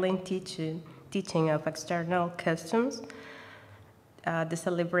violent teaching of external customs, the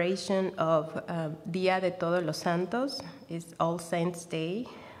celebration of Dia de Todos los Santos, is All Saints' Day,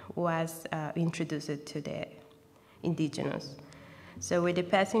 was introduced to the indigenous. So with the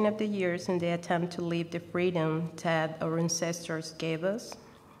passing of the years and the attempt to live the freedom that our ancestors gave us,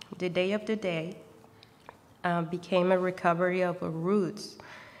 the Day of the Dead became a recovery of our roots,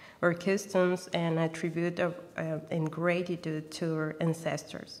 our customs, and a tribute of and gratitude to our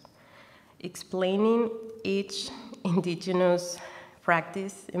ancestors. Explaining each indigenous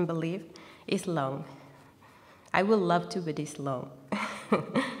practice and belief is long. I would love to, but it's long.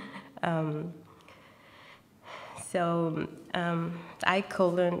 I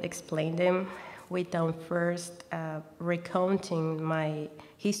couldn't explain them without first recounting my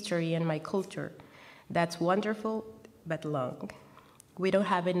history and my culture. That's wonderful, but long. We don't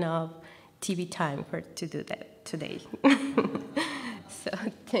have enough TV time to do that today. So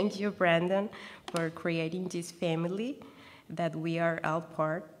thank you, Brandon, for creating this family that we are all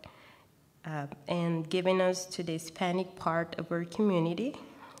part. And giving us to the Hispanic part of our community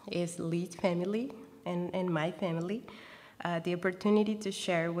is Lee's family and my family, the opportunity to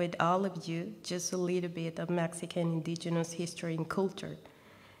share with all of you just a little bit of Mexican indigenous history and culture.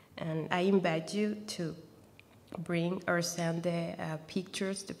 And I invite you to bring or send the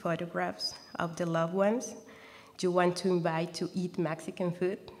pictures, the photographs of the loved ones. Do you want to invite to eat Mexican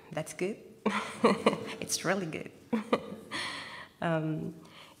food? That's good. It's really good.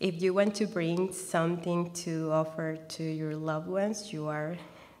 If you want to bring something to offer to your loved ones, you are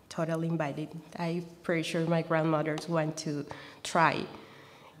totally invited. I'm pretty sure my grandmothers want to try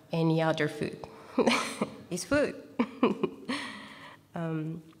any other food. It's food.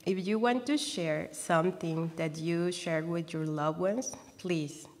 If you want to share something that you shared with your loved ones,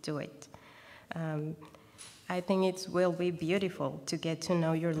 please do it. I think it will be beautiful to get to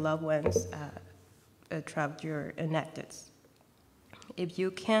know your loved ones throughout your anecdotes. If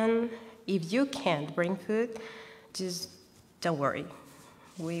you can't bring food, just don't worry.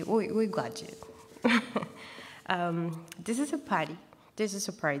 We got you. This is a party. This is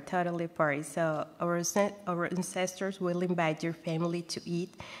a party, totally a party. So our ancestors will invite your family to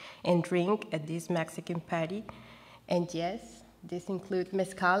eat and drink at this Mexican party. And yes, this includes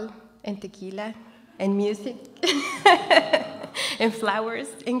mezcal and tequila and music and flowers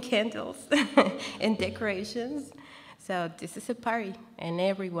and candles and decorations. So this is a party, and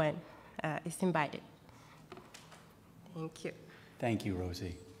everyone is invited. Thank you. Thank you,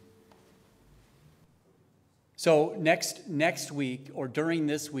 Rosie. So next week, or during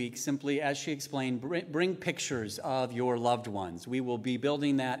this week, simply, as she explained, bring pictures of your loved ones. We will be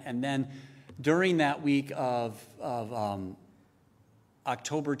building that, and then during that week of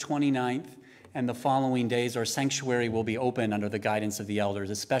October 29th and the following days, our sanctuary will be open under the guidance of the elders,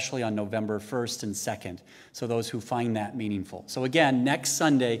 especially on November 1st and 2nd, so those who find that meaningful. So again, next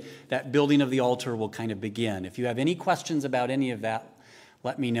Sunday, that building of the altar will kind of begin. If you have any questions about any of that,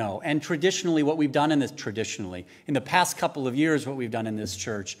 let me know. And traditionally, what we've done in the past couple of years, what we've done in this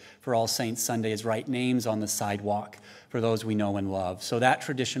church for All Saints Sunday is write names on the sidewalk for those we know and love. So that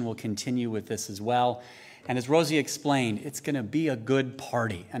tradition will continue with this as well. And as Rosie explained, it's going to be a good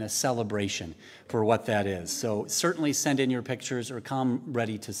party and a celebration for what that is. So certainly send in your pictures or come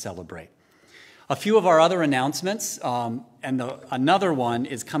ready to celebrate. A few of our other announcements, another one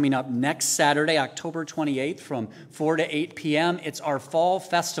is coming up next Saturday, October 28th from 4 to 8 p.m. It's our fall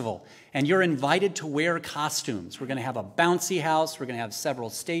festival, and you're invited to wear costumes. We're going to have a bouncy house. We're going to have several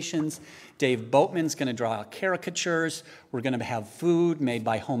stations. Dave Boatman's going to draw caricatures. We're going to have food made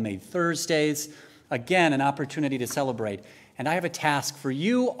by Homemade Thursdays. Again, an opportunity to celebrate. And I have a task for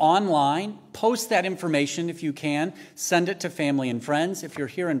you online. Post that information if you can. Send it to family and friends. If you're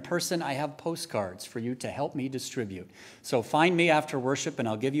here in person, I have postcards for you to help me distribute. So find me after worship, and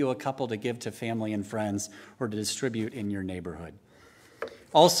I'll give you a couple to give to family and friends or to distribute in your neighborhood.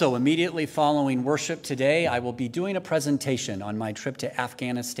 Also, immediately following worship today, I will be doing a presentation on my trip to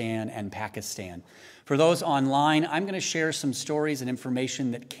Afghanistan and Pakistan. For those online, I'm going to share some stories and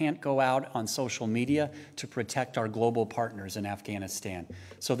information that can't go out on social media to protect our global partners in Afghanistan.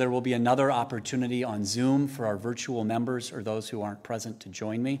 So there will be another opportunity on Zoom for our virtual members or those who aren't present to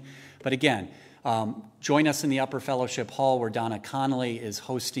join me. But again, join us in the Upper Fellowship Hall where Donna Connolly is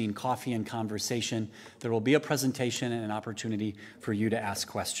hosting Coffee and Conversation. There will be a presentation and an opportunity for you to ask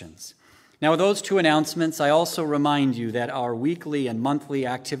questions. Now, with those two announcements, I also remind you that our weekly and monthly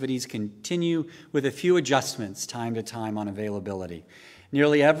activities continue with a few adjustments time to time on availability.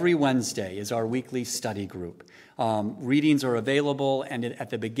 Nearly every Wednesday is our weekly study group. Readings are available, and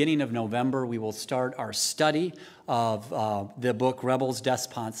at the beginning of November, we will start our study of the book Rebels,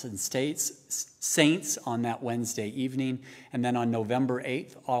 Despots, and Saints on that Wednesday evening. And then on November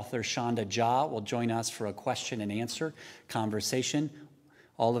 8th, author Shonda Jha will join us for a question and answer conversation.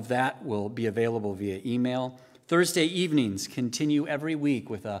 All of that will be available via email. Thursday evenings continue every week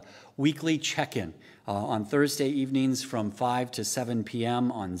with a weekly check-in on Thursday evenings from 5 to 7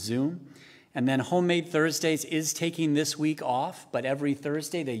 p.m. on Zoom. And then Homemade Thursdays is taking this week off, but every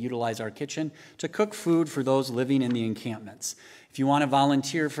Thursday they utilize our kitchen to cook food for those living in the encampments. If you want to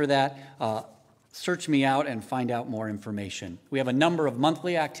volunteer for that, search me out and find out more information. We have a number of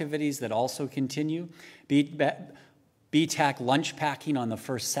monthly activities that also continue. BTAC lunch packing on the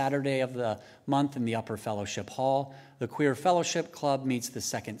first Saturday of the month in the Upper Fellowship Hall. The Queer Fellowship Club meets the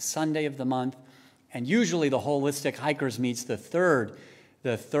second Sunday of the month. And usually the Holistic Hikers meets the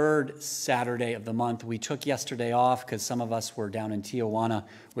third Saturday of the month. We took yesterday off because some of us were down in Tijuana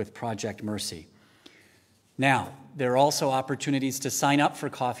with Project Mercy. Now, there are also opportunities to sign up for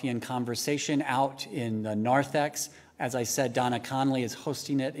Coffee and Conversation out in the narthex As I said, Donna Conley is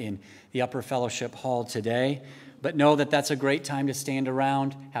hosting it in the Upper Fellowship Hall today. But know that that's a great time to stand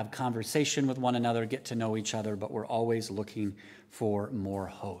around, have conversation with one another, get to know each other, but we're always looking for more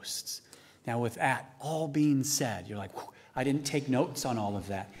hosts. Now, with that all being said, you're like, I didn't take notes on all of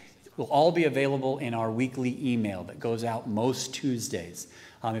that. It will all be available in our weekly email that goes out most Tuesdays.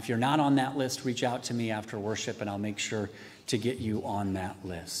 If you're not on that list, reach out to me after worship, and I'll make sure to get you on that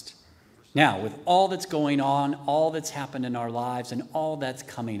list. Now, with all that's going on, all that's happened in our lives, and all that's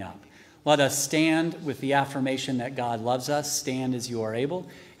coming up, let us stand with the affirmation that God loves us. Stand as you are able,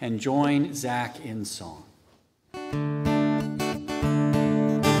 and join Zach in song.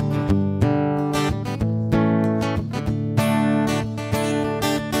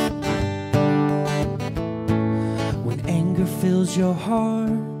 When anger fills your heart,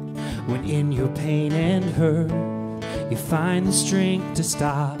 when in your pain and hurt, you find the strength to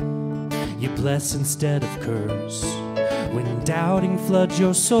stop, you bless instead of curse. When doubting floods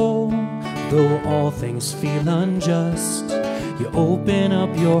your soul, though all things feel unjust, you open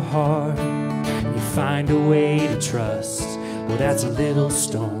up your heart, you find a way to trust. Well, that's a little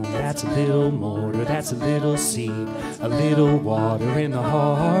stone, that's a little mortar, that's a little seed, a little water in the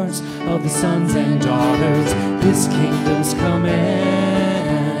hearts of the sons and daughters. This kingdom's coming.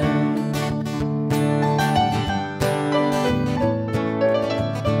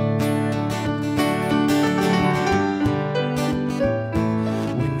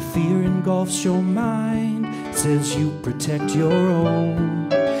 Your mind says you protect your own,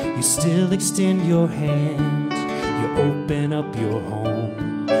 you still extend your hand, you open up your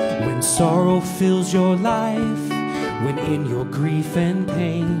home. When sorrow fills your life, when in your grief and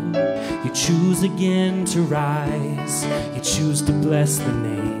pain, you choose again to rise, you choose to bless the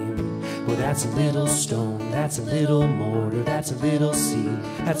name. Well, that's a little stone, that's a little mortar, that's a little seed,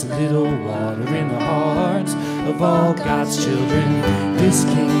 that's a little water in the hearts of all God's children. This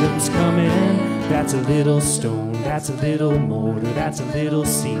kingdom's coming. That's a little stone, that's a little mortar, that's a little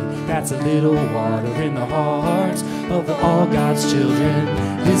seed, that's a little water in the hearts of all God's children.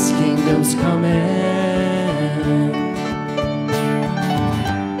 This kingdom's coming.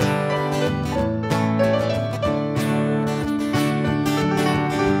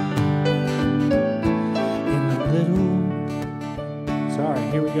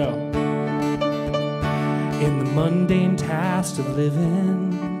 In the mundane task of living,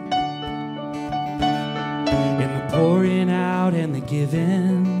 in the pouring out and the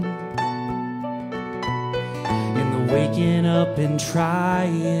giving, in the waking up and trying,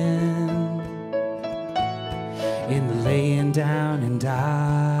 in the laying down and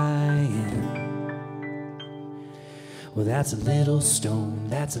dying. Well, that's a little stone,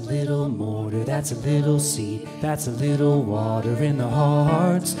 that's a little mortar, that's a little seed, that's a little water in the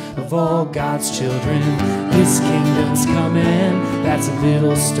hearts of all God's children. This kingdom's coming. That's a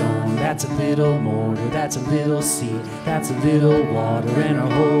little stone, that's a little mortar, that's a little seed, that's a little water, and our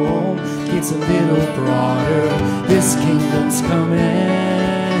home gets a little broader. This kingdom's coming.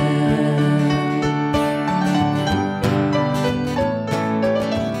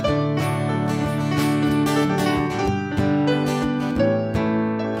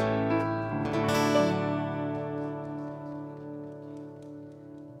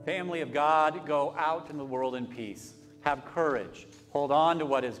 Family of God, go out in the world in peace. Have courage. Hold on to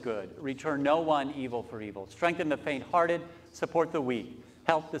what is good. Return no one evil for evil. Strengthen the faint-hearted. Support the weak.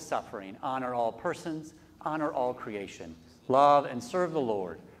 Help the suffering. Honor all persons. Honor all creation. Love and serve the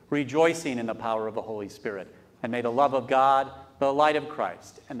Lord, rejoicing in the power of the Holy Spirit. And may the love of God, the light of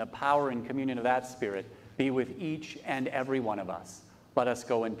Christ, and the power and communion of that Spirit be with each and every one of us. Let us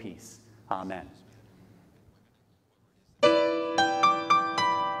go in peace. Amen.